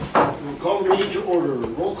Call the meeting to order.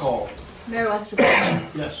 Roll call. Mayor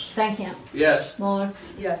Westerberg. Yes. Stankamp. Yes. Muller.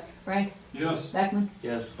 Yes. Frank. Yes. Beckman.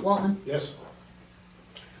 Yes. Waltman. Yes.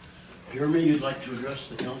 Jeremy, you'd like to address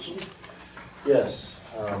the council? Yes,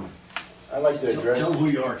 I'd like to address. Tell them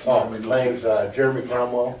who you are. Oh, my name's Jeremy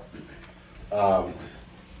Cromwell. I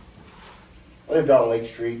live down on Lake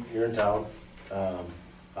Street here in town.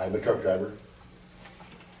 I'm a truck driver.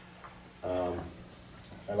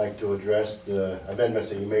 I'd like to address the amendments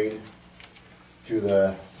that you made to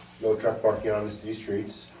the no truck parking on the city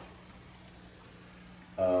streets.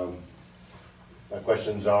 My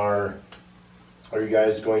questions are you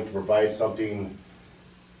guys going to provide something,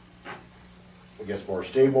 I guess, more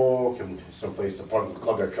stable, someplace to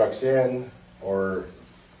plug our trucks in, or?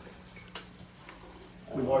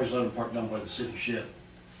 We've always let them park down by the city shed.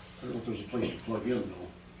 I don't know if there's a place to plug in though.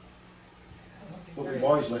 But we've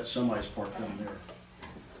always let semis park down there.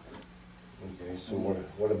 Okay, so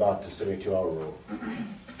what about the 72-hour rule?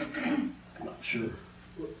 I'm not sure.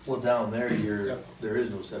 Well, down there, Yep. there is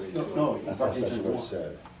no setting. No, I you thought park that's anytime you what it want.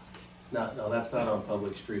 said. No, that's not on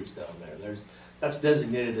public streets down there. That's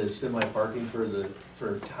designated as semi-parking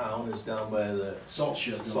for town, is down by the Salt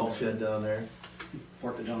shed down there. salt shed down there.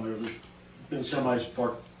 Park it down there. There's been semis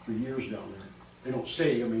parked for years down there. They don't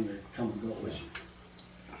stay, I mean, they come and go.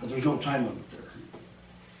 But there's no time limit there.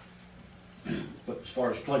 But as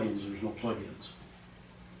far as plugins, there's no plugins.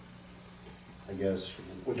 I guess,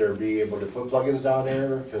 would there be able to put plugins down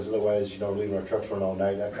there? Because otherwise, leaving our trucks running all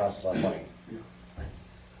night, that costs a lot of money.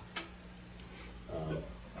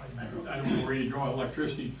 I don't know where you draw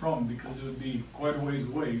electricity from, because it would be quite a ways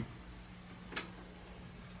away.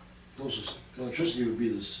 Closest electricity would be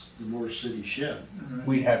the North City shed.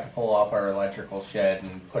 We'd have to pull off our electrical shed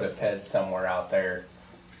and put a PED somewhere out there.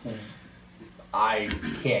 I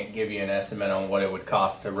can't give you an estimate on what it would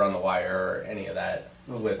cost to run the wire or any of that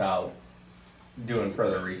without doing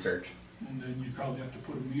further research. And then you'd probably have to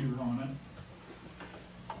put a meter on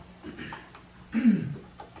it.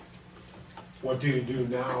 What do you do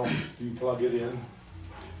now? Do you plug it in?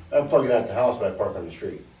 I'm plugging at the house, but I park on the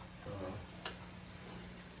street.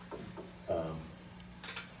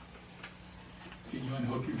 Can you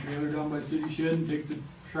unhook your trailer down by the city shed and take the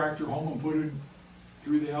tractor home and put it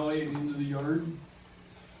through the alley and into the yard?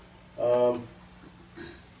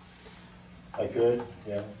 I could,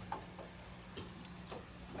 yeah.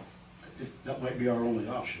 That might be our only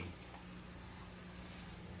option.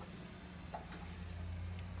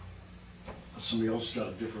 But somebody else got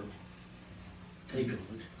a different take on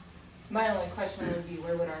it. My only question would be,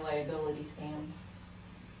 where would our liability stand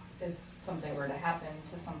if something were to happen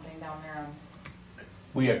to something down there?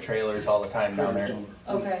 We have trailers all the time down there.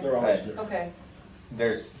 Okay. They're always there. Okay,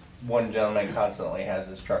 There's one gentleman constantly has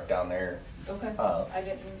his truck down there. okay. I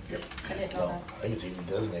didn't know I that. think it's even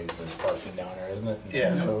designated as parking down there, isn't it?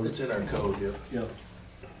 Yeah, Code. it's in our code, yeah. Yeah.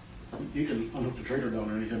 You can unhook the trailer down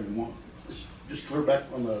there anytime you want. Just clear back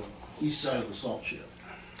on the east side of the salt shed.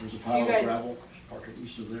 There's a pile You of guys- gravel, just park it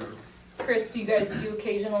east of there. Chris, do you guys do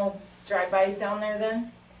occasional drive-bys down there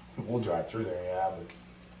then? We'll drive through there, yeah, but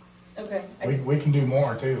Okay. we can do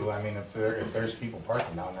more too. I mean, if there's people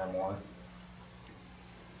parking down there more.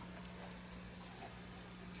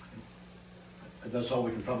 That's all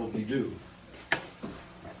we can probably do.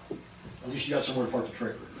 At least you got somewhere to park the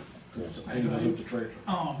trailer. It's a pain to unhook the trailer.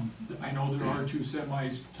 I know there are two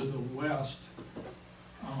semis to the west.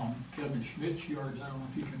 Kevin Schmidt's yards, I don't know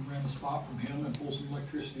if you can rent a spot from him and pull some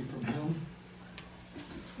electricity from him.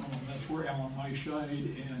 That's where Alan Myscheid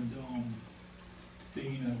and,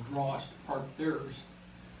 Dana Drost parked theirs.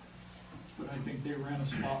 But I think they rent a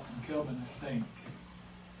spot from Kevin, I think.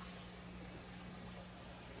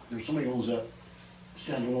 There's somebody who owns that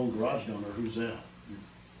standalone garage down there. Who's that?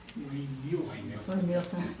 You mean Nielsen? Lynn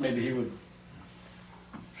Nielsen. Maybe he would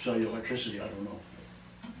sell you electricity, I don't know.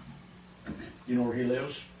 You know where he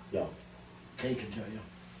lives? Yeah. Kay can tell you.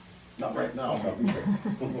 Not right now.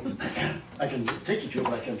 I can take you to it,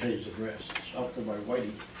 but I can't tell you his address. It's out there by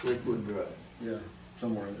Whitey. Lakewood Drive. Yeah,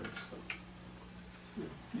 somewhere in there.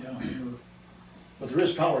 Yeah, But there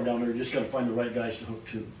is power down there, you just gotta find the right guys to hook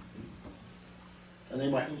to. And they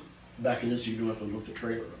might back in this, you don't have to hook the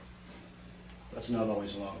trailer up. That's not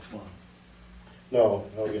always a lot of fun. No,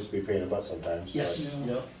 it gets to be a pain in the butt sometimes. Yes,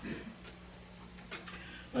 Yeah. yeah.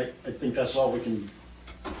 I think that's all we can,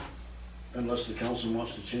 unless the council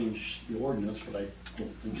wants to change the ordinance, but I don't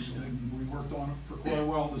think so. and we worked on it for quite a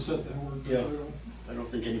while to set that ordinance Yeah. out. I don't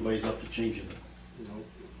think anybody's up to changing it.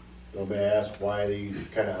 Nobody asked why they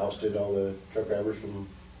kinda ousted all the truck drivers from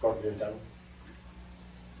parking in town?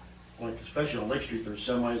 Like, especially on Lake Street, there's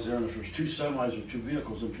semis there, and if there's two semis or two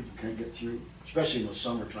vehicles, then people can't get through, especially in the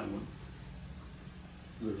summertime when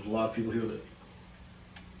there's a lot of people here that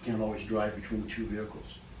can't always drive between the two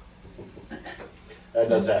vehicles. That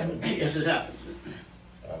does happen. Yes, it happens.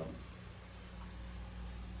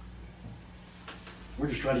 We're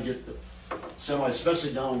just trying to get the semi,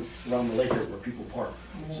 especially down around the lake here where people park.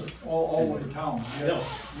 So, All over town, yeah. Yeah.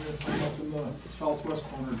 We had some up in the southwest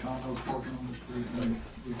corner of town that was parking on the street, and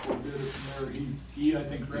we forbid it from there. He, I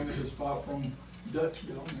think, rented a spot from Dutch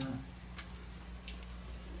down there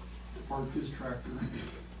to park his tractor.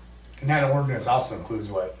 And that ordinance also includes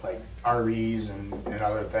what, like RVs and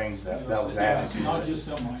other things that was added It's to not it. just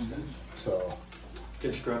semis, it's, So,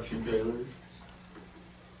 Construction trailers.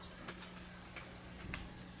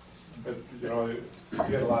 But, you know, you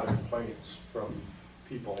get a lot of complaints from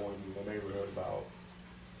people in the neighborhood about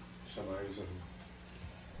semis and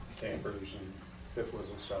campers and fifth wheels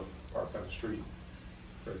and stuff parked on the street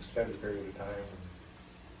for an extended period of time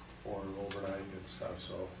or overnight and stuff,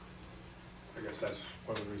 so I guess that's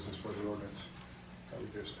one of the reasons for the ordinance that we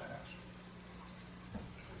just passed.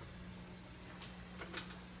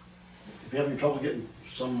 if you have any trouble getting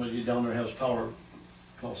somebody down there who has power,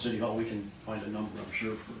 call City Hall, we can find a number, I'm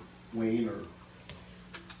sure, for Wayne or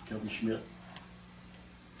Kevin Schmidt,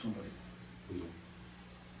 somebody.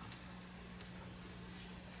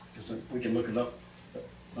 Because we can look it up, but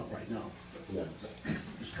not right now. Yeah.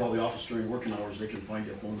 Just call the office during working hours, they can find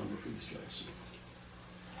you a phone number for these guys.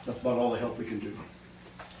 That's about all the help we can do.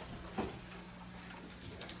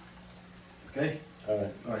 Okay? All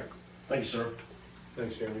right. All right, thank you, sir.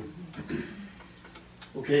 Thanks, Jamie.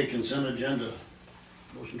 Okay, consent agenda.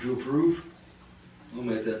 Motion to approve, I'll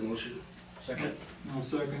make that motion. second, no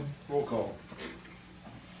second. Roll call.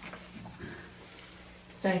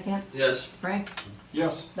 Stankham, Yes. Frank,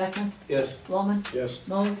 Yes, Beckman, Yes. Walman, Yes.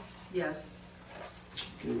 Muller, Yes.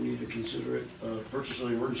 okay, we need to consider it, purchase of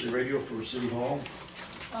the emergency radio for City Hall.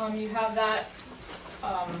 You have that,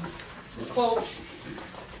 quote,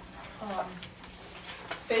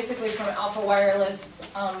 basically from Alpha Wireless.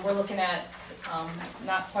 We're looking at,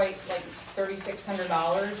 not quite like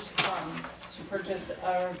 $3,600, to purchase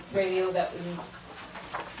a radio that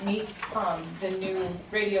would meet, the new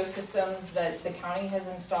radio systems that the county has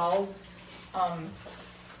installed.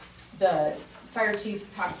 The fire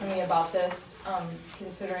chief talked to me about this,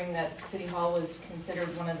 considering that City Hall was considered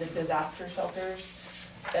one of the disaster shelters,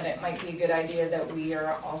 that it might be a good idea that we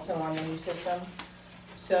are also on the new system.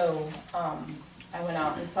 So, I went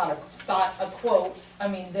out and sought a quote. I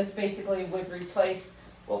mean, this basically would replace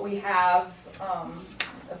what we have,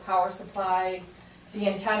 the power supply, the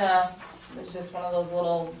antenna, was just one of those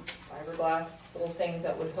little fiberglass little things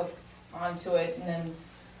that would hook onto it, and then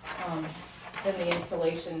the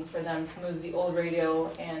installation for them to move the old radio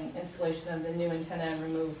and installation of the new antenna and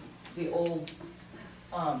remove the old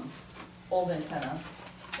antenna,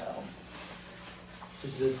 so.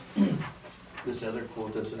 Is this other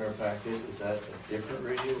quote that's in our packet, is that a different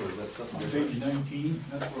radio or is that something on different? page 19,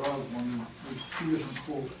 that's what I was wondering, there's two different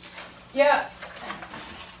quotes. Yeah,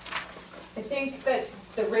 I think that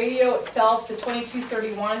the radio itself, the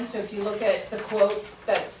 2231, so if you look at the quote,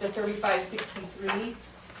 that's the 3563,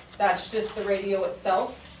 that's just the radio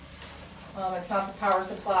itself. It's not the power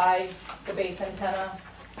supply, the base antenna,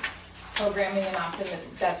 programming and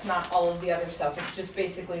optimization, that's not all of the other stuff, it's just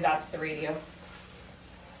basically that's the radio.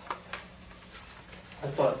 I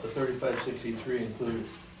thought the 3563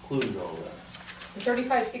 included all that. The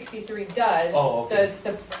 3563 does. Oh, okay.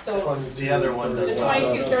 The The other one the does not.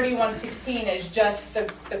 223116 is just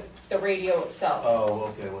the radio itself. Oh,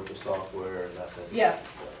 okay, with the software and that thing. Yeah.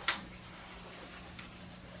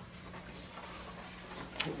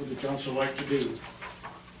 What would the council like to do?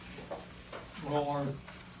 Well, our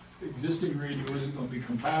existing radio isn't gonna be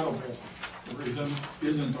compatible, or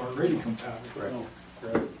isn't already compatible. Correct.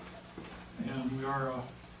 Right. And we are a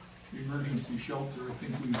emergency shelter. I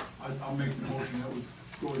think I'll make the motion that we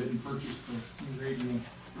go ahead and purchase the new radio.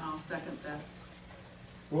 I'll second that.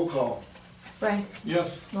 Roll call. Frank,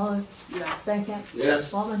 Yes, Muller, Yes. Stankham,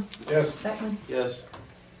 Yes. Walman, Yes. Beckman, Yes.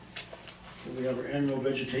 We have our annual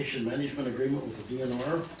vegetation management agreement with the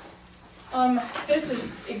DNR. This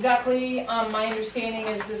is exactly, my understanding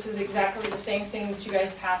is this is exactly the same thing that you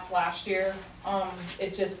guys passed last year.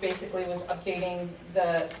 It just basically was updating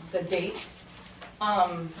the dates.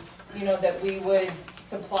 You know, that we would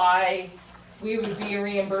supply, we would be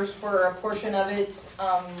reimbursed for a portion of it.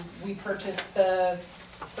 We purchased the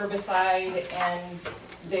herbicide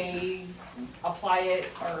and they apply it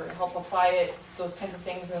or help apply it, those kinds of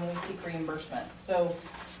things, and we seek reimbursement. So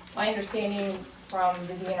my understanding from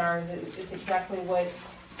the DNR is it's exactly what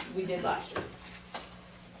we did last year.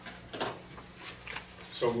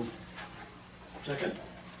 So, Second?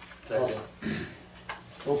 Second.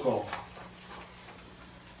 Roll call.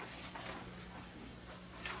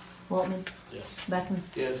 Waltman, Yes. Beckman,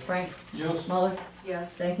 Yes. Frank, Yes, Muller,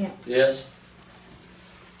 Yes. Stankham. Yes.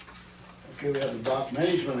 Okay, we have the dock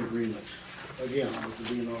management agreement, again, with the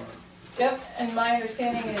DNR. Yep, and my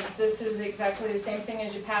understanding is this is exactly the same thing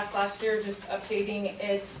as you passed last year, just updating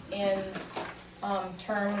it in,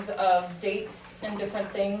 terms of dates and different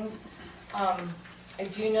things. I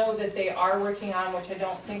do know that they are working on, which I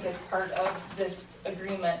don't think is part of this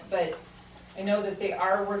agreement, but I know that they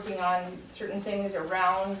are working on certain things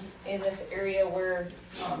around in this area where,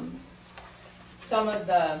 some of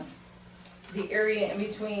the area in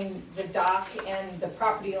between the dock and the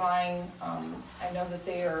property line, I know that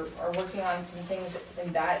they are working on some things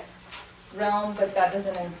in that realm, but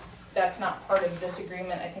that's not part of this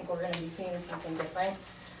agreement. I think we're gonna be seeing something different.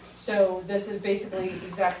 So this is basically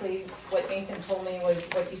exactly what Nathan told me was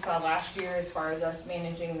what you saw last year as far as us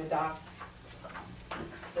managing the dock,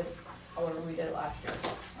 however we did it last year.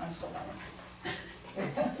 I'm still learning.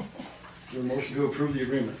 Is there a motion to approve the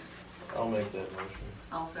agreement? I'll make that motion.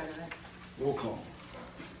 I'll second it. Roll call.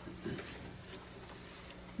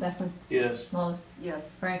 Beckman, Yes. Muller,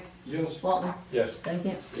 Yes. Frank, yes, Waltman, Yes.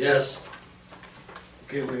 Stankham. Yes.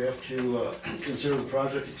 Okay, we have to consider the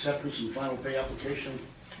project acceptance and final pay application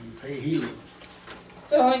to Pay Healy.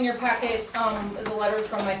 So in your packet, is a letter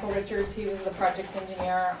from Michael Richards, he was the project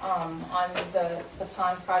engineer, on the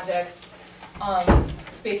pond project.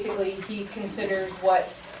 Basically, he considers what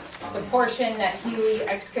the portion that Healy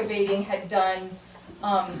Excavating had done,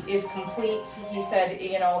 is complete. He said,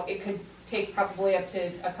 you know, it could take probably up to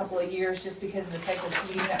a couple of years just because of the type of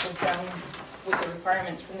seeding that was done with the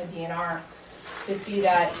requirements from the DNR to see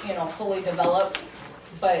that, you know, fully developed.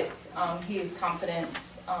 But, he is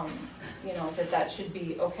confident, you know, that should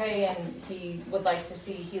be okay, and he would like to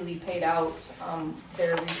see Healy paid out,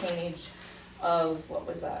 their retainage of, what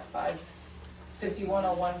was that,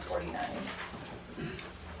 $51,0149.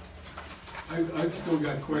 I've still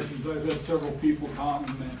got questions. I've had several people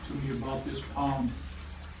comment to me about this pond.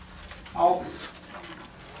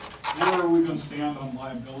 Where are we gonna stand on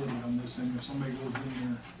liability on this thing if somebody goes in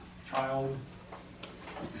there, child,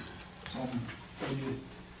 somebody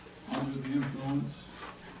under the influence,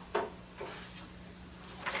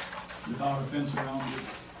 without a fence around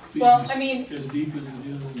it? being Well, I mean- as deep as it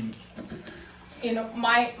is, and You know,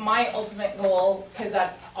 my ultimate goal, because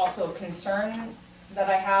that's also a concern that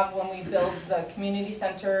I have when we build the community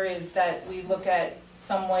center, is that we look at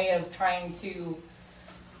some way of trying to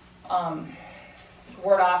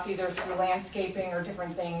ward off either through landscaping or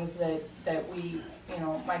different things that we, you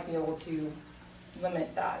know, might be able to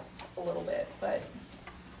limit that a little bit, but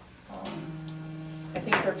I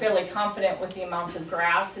think we're fairly confident with the amount of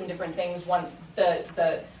grass and different things, once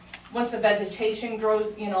the vegetation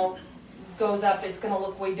grows, you know, goes up, it's gonna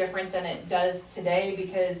look way different than it does today,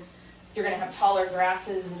 because you're gonna have taller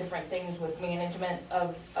grasses and different things with management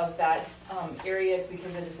of that area,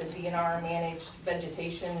 because it is a DNR managed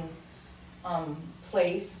vegetation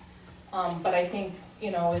place. But I think, you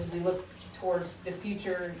know, as we look towards the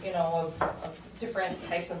future, you know, of different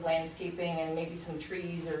types of landscaping and maybe some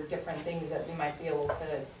trees or different things that we might be able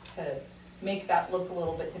to make that look a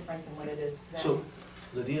little bit different than what it is today. So,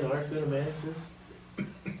 the DNR is gonna manage this?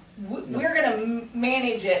 We're gonna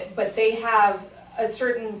manage it, but they have a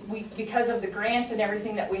certain, because of the grant and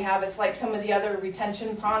everything that we have, it's like some of the other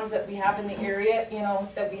retention ponds that we have in the area, you know,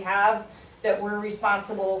 that we're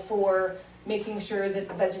responsible for making sure that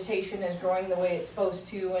the vegetation is growing the way it's supposed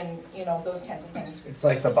to, and, you know, those kinds of things. It's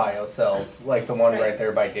like the bio cells, like the one Right. right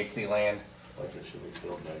there by Dixieland. Like it should be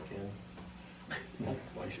filled back in?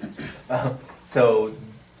 Why should it? So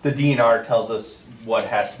the DNR tells us what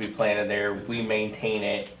has to be planted there. We maintain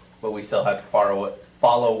it, but we still have to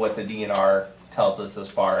follow what the DNR tells us as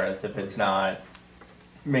far as if it's not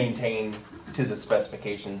maintained to the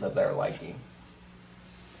specifications of their liking.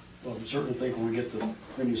 Well, I certainly think when we get the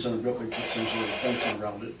community center built, we put some sort of fencing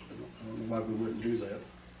around it. I don't know why we wouldn't do that.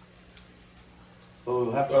 Well,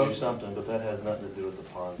 we'll have to do something, but that has nothing to do with the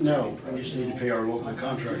pond. No, we just need to pay our local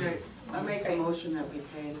contractor. Okay, I make a motion that we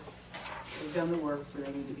paid. They've done the work, but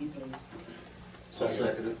they need to be paid. I'll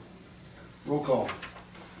second it. Roll call.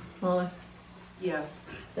 Muller, Yes.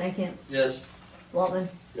 Stankham, Yes. Waltman,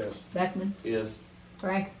 Yes. Beckman, Yes.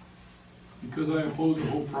 Frank. because I oppose the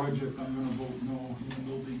whole project, I'm gonna vote no, even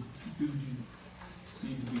though they do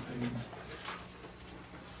need to be paid.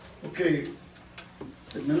 Okay,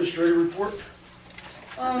 administrative report?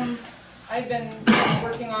 I've been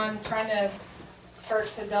working on trying to start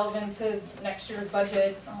to delve into next year's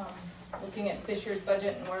budget, looking at this year's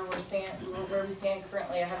budget and where we stand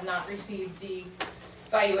currently. I have not received the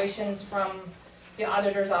valuations from the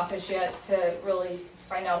auditor's office yet to really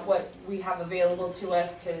find out what we have available to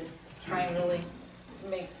us to try and really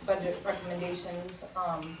make budget recommendations.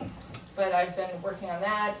 But I've been working on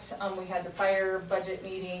that. We had the fire budget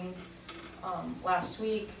meeting last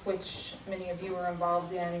week, which many of you were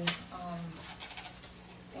involved in.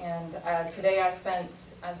 Today I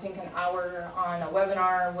spent, I think, an hour on a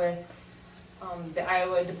webinar with the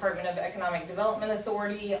Iowa Department of Economic Development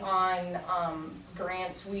Authority on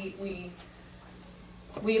grants. We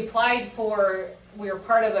applied for, we were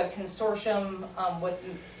part of a consortium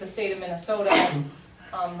with the state of Minnesota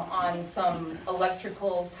on some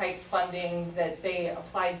electrical type funding that they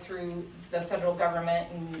applied through the federal government,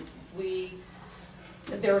 and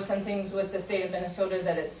there were some things with the state of Minnesota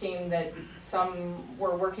that it seemed that some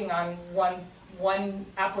were working on one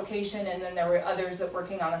application, and then there were others that were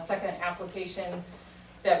working on a second application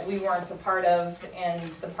that we weren't a part of, and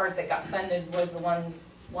the part that got funded was the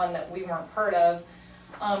one that we weren't part of.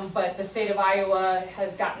 But the state of Iowa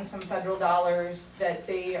has gotten some federal dollars that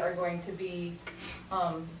they are going to be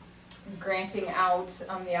granting out.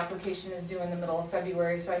 The application is due in the middle of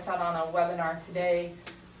February, so I sat on a webinar today,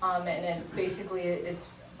 and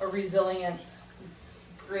it's a resilience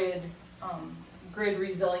grid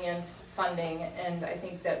resilience funding, and I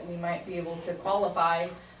think that we might be able to qualify.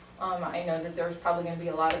 I know that there's probably going to be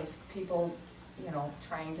a lot of people,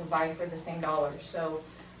 trying to vie for the same dollars. So,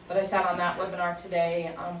 but I sat on that webinar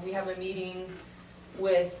today. We have a meeting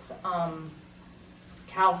with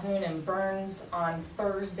Calhoun and Burns on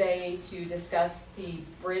Thursday to discuss the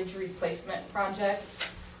bridge replacement project.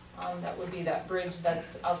 That would be that bridge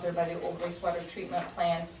that's out there by the old wastewater treatment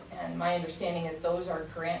plant, and my understanding is those are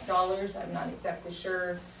grant dollars. I'm not exactly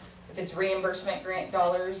sure if it's reimbursement grant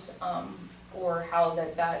dollars or how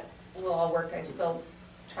that will all work. I'm still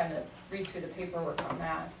trying to read through the paperwork on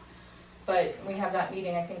that. But we have that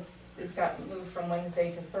meeting. I think it's got moved from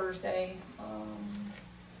Wednesday to Thursday.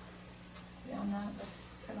 Beyond that,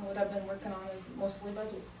 that's kind of what I've been working on, is mostly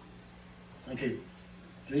budget. Thank you.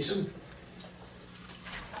 Jason?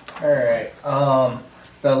 Alright,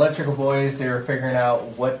 the electrical boys, they were figuring out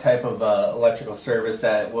what type of electrical service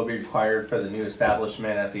that will be required for the new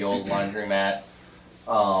establishment at the old laundromat.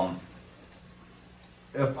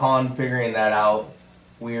 Upon figuring that out,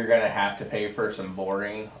 we are gonna have to pay for some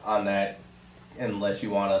boring on that, unless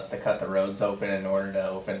you want us to cut the roads open in order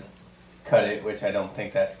to cut it, which I don't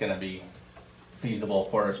think that's gonna be feasible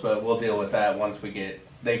for us, but we'll deal with that once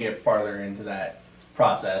they get farther into that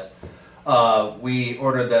process. We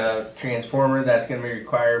ordered the transformer that's going to be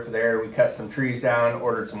required for there. We cut some trees down,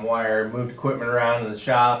 ordered some wire, moved equipment around in the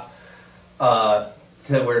shop to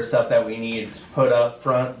where stuff that we need is put up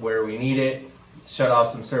front where we need it. Shut off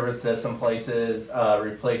some service to some places,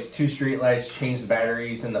 replaced 2 street lights, changed the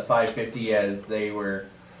batteries in the 550 as they were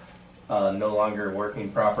no longer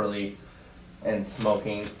working properly and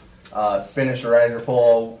smoking. Finished the riser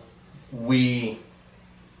pole. One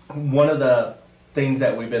of the things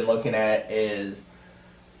that we've been looking at is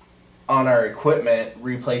on our equipment,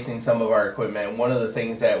 replacing some of our equipment. One of the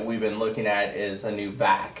things that we've been looking at is a new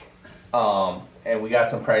vac. And we got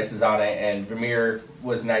some prices on it, and Vermeer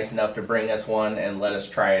was nice enough to bring us one and let us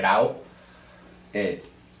try it out.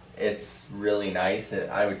 It's really nice.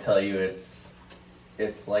 I would tell you it's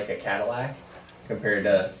like a Cadillac compared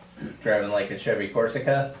to driving like a Chevy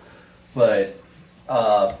Corsica, but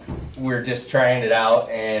we're just trying it out,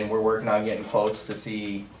 and we're working on getting quotes to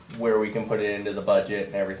see where we can put it into the budget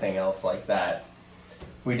and everything else like that.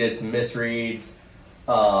 We did some misreads,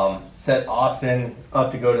 set Austin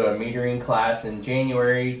up to go to a metering class in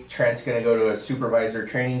January. Trent's going to go to a supervisor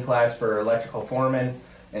training class for electrical foreman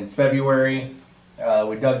in February.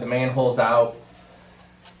 We dug the manholes out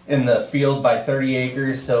in the field by 30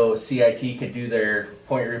 acres so CIT could do their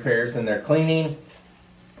point repairs and their cleaning.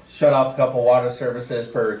 Shut off a couple water services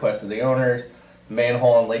per request of the owners. The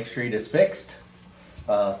manhole on Lake Street is fixed.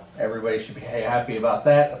 Everybody should be happy about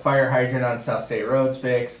that. The fire hydrant on South State Road's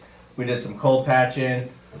fixed. We did some cold patching.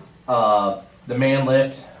 The man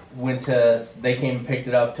lift they came and picked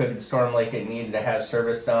it up, took it to Storm Lake. It needed to have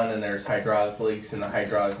service done, and there's hydraulic leaks in the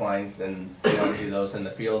hydraulic lines, and they don't do those in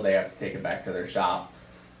the field. They have to take it back to their shop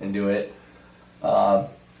and do it. The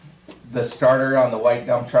starter on the white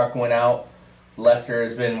dump truck went out. Lester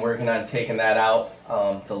has been working on taking that out.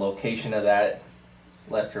 The location of that,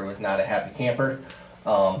 Lester was not a happy camper,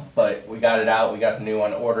 but we got it out. We got the new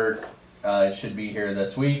one ordered. It should be here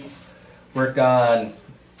this week. Worked on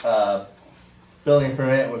building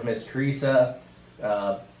permit with Miss Teresa.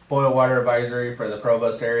 Boil water advisory for the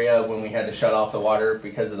Provost area when we had to shut off the water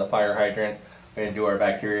because of the fire hydrant. We had to do our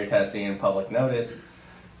bacteria testing and public notice.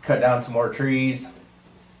 Cut down some more trees.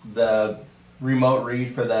 The remote read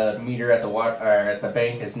for the meter at the at the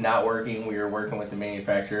bank is not working. We are working with the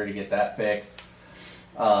manufacturer to get that fixed.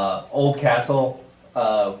 Old Castle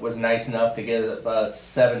was nice enough to give us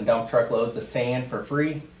 7 dump truck loads of sand for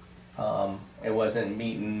free. It wasn't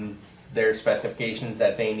meeting their specifications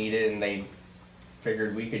that they needed, and they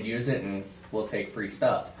figured we could use it, and we'll take free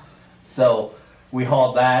stuff. So we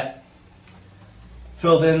hauled that,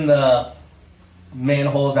 filled in the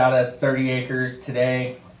manholes out at 30 acres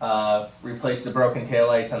today, replaced the broken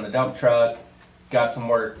taillights on the dump truck, got some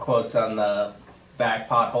more quotes on the back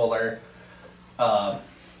potholer.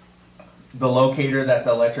 The locator that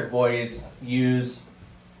the electric boys use,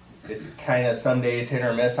 it's kind of some days hit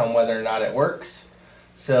or miss on whether or not it works.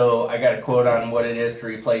 So I got a quote on what it is to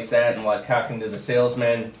replace that, and while talking to the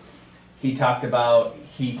salesman, he talked about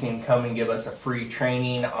he can come and give us a free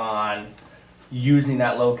training on using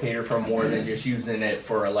that locator for more than just using it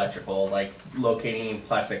for electrical, like locating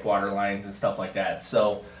plastic water lines and stuff like that.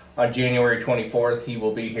 So on January 24th, he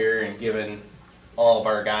will be here and giving all of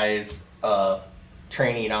our guys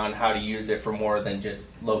training on how to use it for more than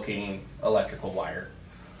just locating electrical wire.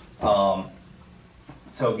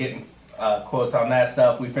 So getting quotes on that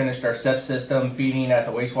stuff. We finished our SEP system feeding at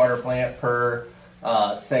the wastewater plant per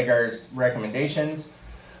Sagar's recommendations.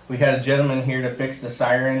 We had a gentleman here to fix the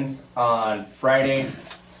sirens on Friday.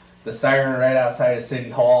 The siren right outside of City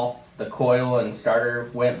Hall, the coil and starter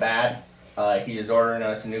went bad. He is ordering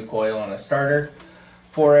us a new coil and a starter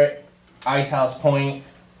for it. Ice House Point,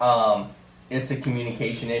 it's a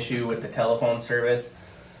communication issue with the telephone service.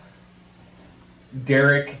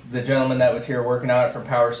 Derek, the gentleman that was here working on it from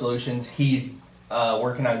Power Solutions, he's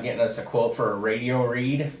working on getting us a quote for a radio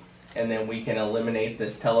read, and then we can eliminate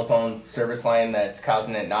this telephone service line that's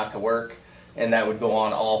causing it not to work, and that would go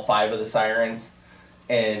on all 5 of the sirens.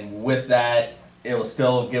 And with that, it will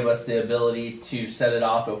still give us the ability to set it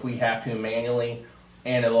off if we have to manually,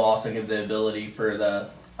 and it will also give the ability for the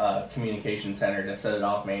communication center to set it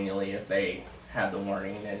off manually if they have the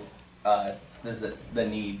warning and there's the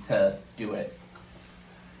need to do it.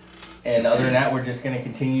 And other than that, we're just going to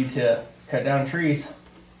continue to cut down trees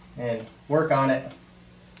and work on it.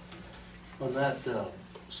 On that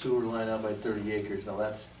sewer line out by 30 acres, now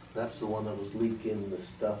that's the one that was leaking the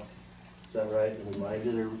stuff. Is that right? And we lined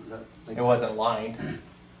it, or It wasn't lined.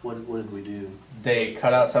 What did we do? They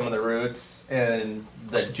cut out some of the roots and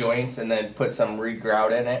the joints and then put some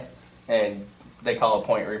regrout in it, and they call it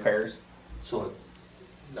point repairs. So it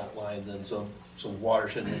not lined then, so water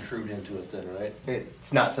shouldn't intrude into it then, right?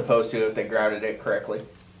 It's not supposed to if they grouted it correctly.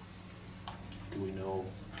 Do we know?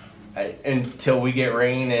 Until we get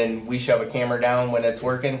rain and we shove a camera down when it's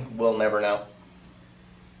working, we'll never know.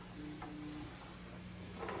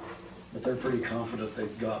 But they're pretty confident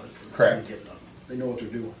they've got it. Correct. They know what they're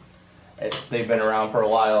doing. They've been around for a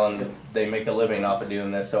while and they make a living off of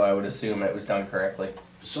doing this, so I would assume it was done correctly.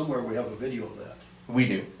 Somewhere we have a video of that. We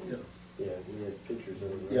do. Yeah. Yeah, we had pictures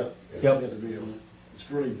of it. Yeah. Right? We have the video.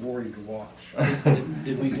 It's really boring to watch.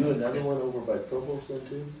 Did we do another one over by Provost then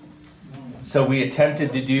too? So we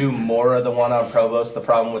attempted to do more of the one on Provost. The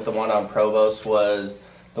problem with the one on Provost was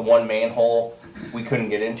the one manhole we couldn't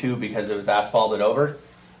get into because it was asphalted over.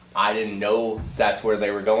 I didn't know that's where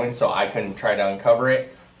they were going, so I couldn't try to uncover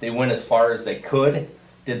it. They went as far as they could.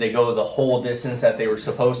 Did they go the whole distance that they were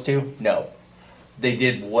supposed to? No. They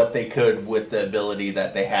did what they could with the ability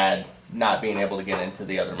that they had, not being able to get into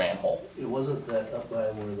the other manhole. It wasn't that up by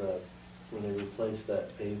when they replaced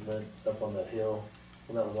that pavement up on that hill,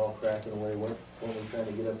 when that was all cracking away, weren't we trying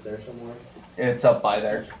to get up there somewhere? It's up by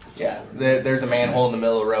there. Yeah, there's a manhole in the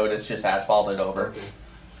middle of the road. It's just asphalted over. Okay.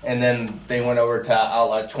 And then they went over to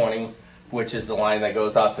outlet 20, which is the line that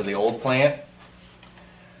goes out to the old plant.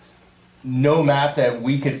 No map that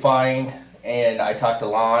we could find, and I talked to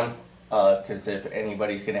Lon, because if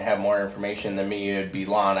anybody's going to have more information than me, it'd be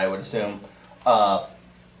Lon, I would assume.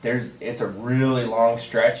 It's a really long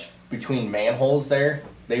stretch between manholes there.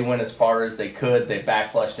 They went as far as they could. They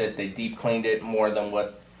backflushed it. They deep cleaned it more than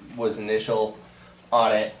what was initial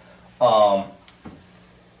on it.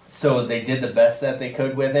 So they did the best that they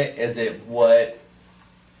could with it. Is it what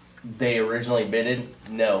they originally bidded?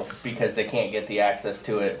 No, because they can't get the access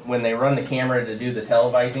to it. When they run the camera to do the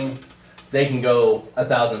televising, they can go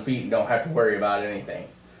 1,000 feet and don't have to worry about anything.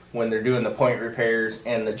 When they're doing the point repairs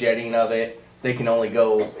and the jetting of it, they can only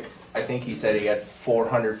go, I think he said he had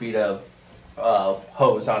 400 feet of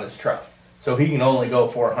hose on his truck. So he can only go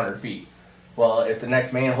 400 feet. Well, if the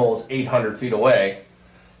next manhole is 800 feet away,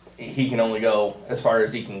 he can only go as far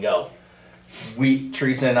as he can go.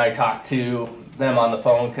 Teresa and I talked to them on the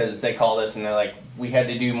phone because they called us and they're like, we had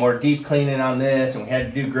to do more deep cleaning on this and we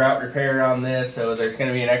had to do grout repair on this, so there's going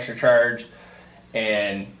to be an extra charge.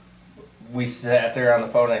 And we sat there on the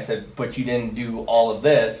phone and I said, but you didn't do all of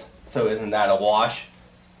this, so isn't that a wash?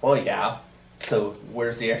 Well, yeah. So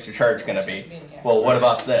where's the extra charge gonna be? Yeah. Well, what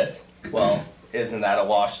about this? Well, isn't that a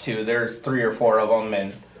wash too? There's 3 or 4 of them,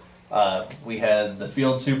 and we had the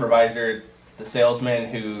field supervisor, the salesman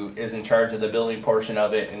who is in charge of the building portion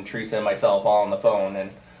of it, and Teresa and myself all on the phone. And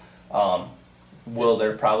will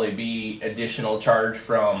there probably be additional charge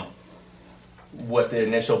from what the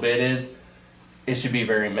initial bid is? It should be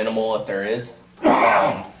very minimal if there is.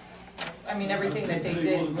 I mean, everything that they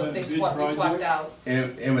did, they swapped out.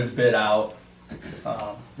 It was bid out.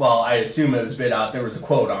 Well, I assume it was bid out. There was a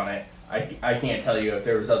quote on it. I can't tell you if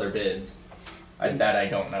there was other bids. That I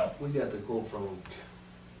don't know. We got the quote from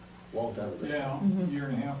a long time ago. Yeah, year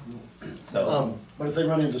and a half ago. So But if they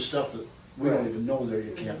run into stuff that we don't Right. even know there,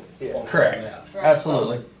 you can't. Yeah. fault correct. that.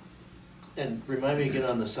 Absolutely. And remind me again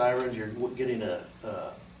on the sirens, you're getting a,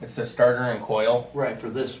 It's the starter and coil. right, for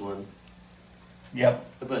this one, Yep.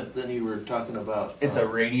 but then you were talking about. It's a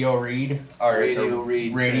radio read or it's a Radio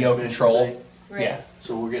read radio transmission control. thing. Right. Yeah.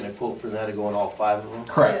 So we're getting a quote for that to go on all 5 of them?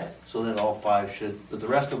 Correct. Yes. So then all 5 should, but the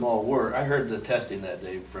rest of them all were, I heard the testing that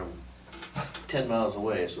day from 10 miles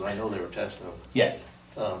away, so I know they were testing them. Yes.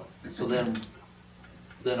 So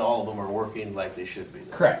then all of them are working like they should be.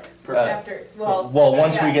 then. Correct. After, well.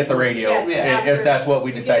 Once we yeah. get the radio, Yes, if after that's what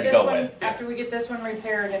we get decide to this go one- with. After we get this one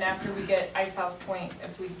repaired and after we get Ice House Point,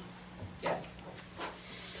 if we, yes.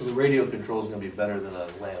 So the radio control is gonna be better than a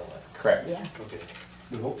landline. Correct. Yeah, Okay.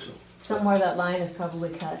 We hope so. somewhere that line is probably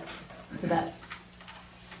cut to that.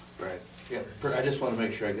 Right. Yeah, I just wanna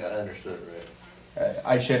make sure I understood it right.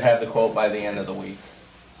 I should have the quote by the end of the week.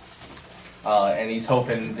 And he's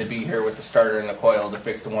hoping to be here with the starter and the coil to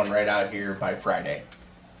fix the one right out here by Friday.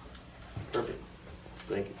 Perfect.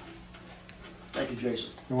 Thank you. Thank you,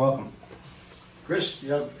 Jason. You're welcome. Chris,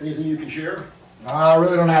 you have anything you can share? I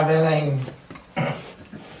really don't have anything.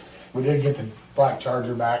 We did get the black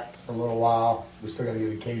Charger back for a little while. We still gotta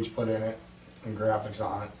get a cage put in it and graphics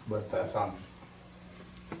on it, but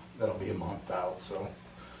that'll be a month out, so.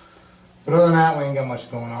 But other than that, we ain't got much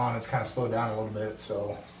going on. It's kinda slowed down a little bit,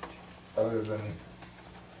 so, other than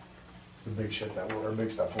the big shit big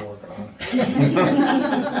stuff we're working on.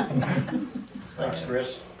 Thanks,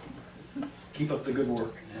 Chris. Keep up the good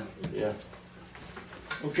work. Yeah.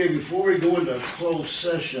 Okay, before we go into closed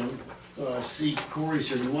session, I see Corey's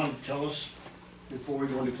here. Do you want to tell us, before we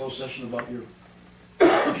go into closed session, about your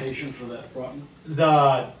application for that Broughton?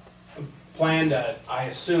 The plan to, I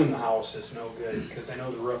assume the house is no good, because I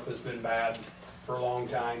know the roof has been bad for a long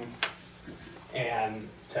time. And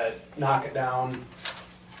to knock it down,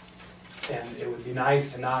 and it would be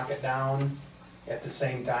nice to knock it down at the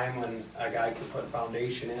same time when a guy can put a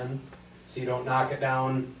foundation in. So you don't knock it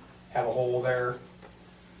down, have a hole there.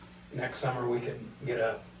 Next summer we could get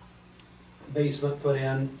a basement put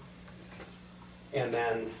in. And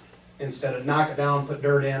then instead of knock it down, put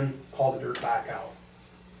dirt in, haul the dirt back out.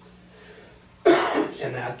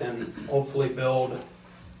 And that then hopefully build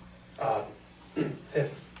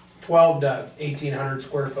 12 to 1,800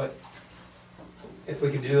 square foot. If we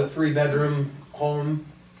could do a 3-bedroom home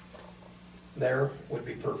there, would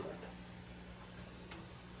be perfect.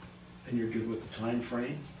 And you're good with the time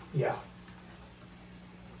frame? Yeah.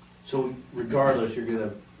 So regardless, your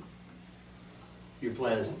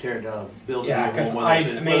plan is to tear it down, build a new Yeah, 'cause home, I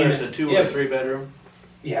whether mean, it's a 2 or if- 3-bedroom?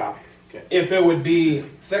 Yeah. Okay. If it would be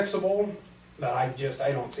fixable, but I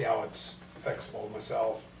don't see how it's fixable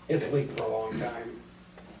myself. It's Okay. leaked for a long time.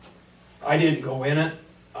 I didn't go in it.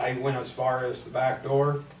 I went as far as the back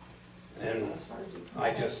door and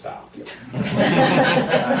I just stopped. You're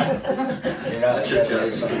not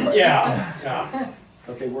Yeah, yeah.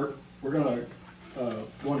 Okay, we're gonna,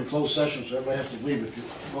 go into closed session, so everybody has to leave. If you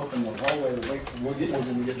go up in the hallway, or wait, we'll get you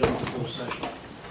when we get done with the closed session.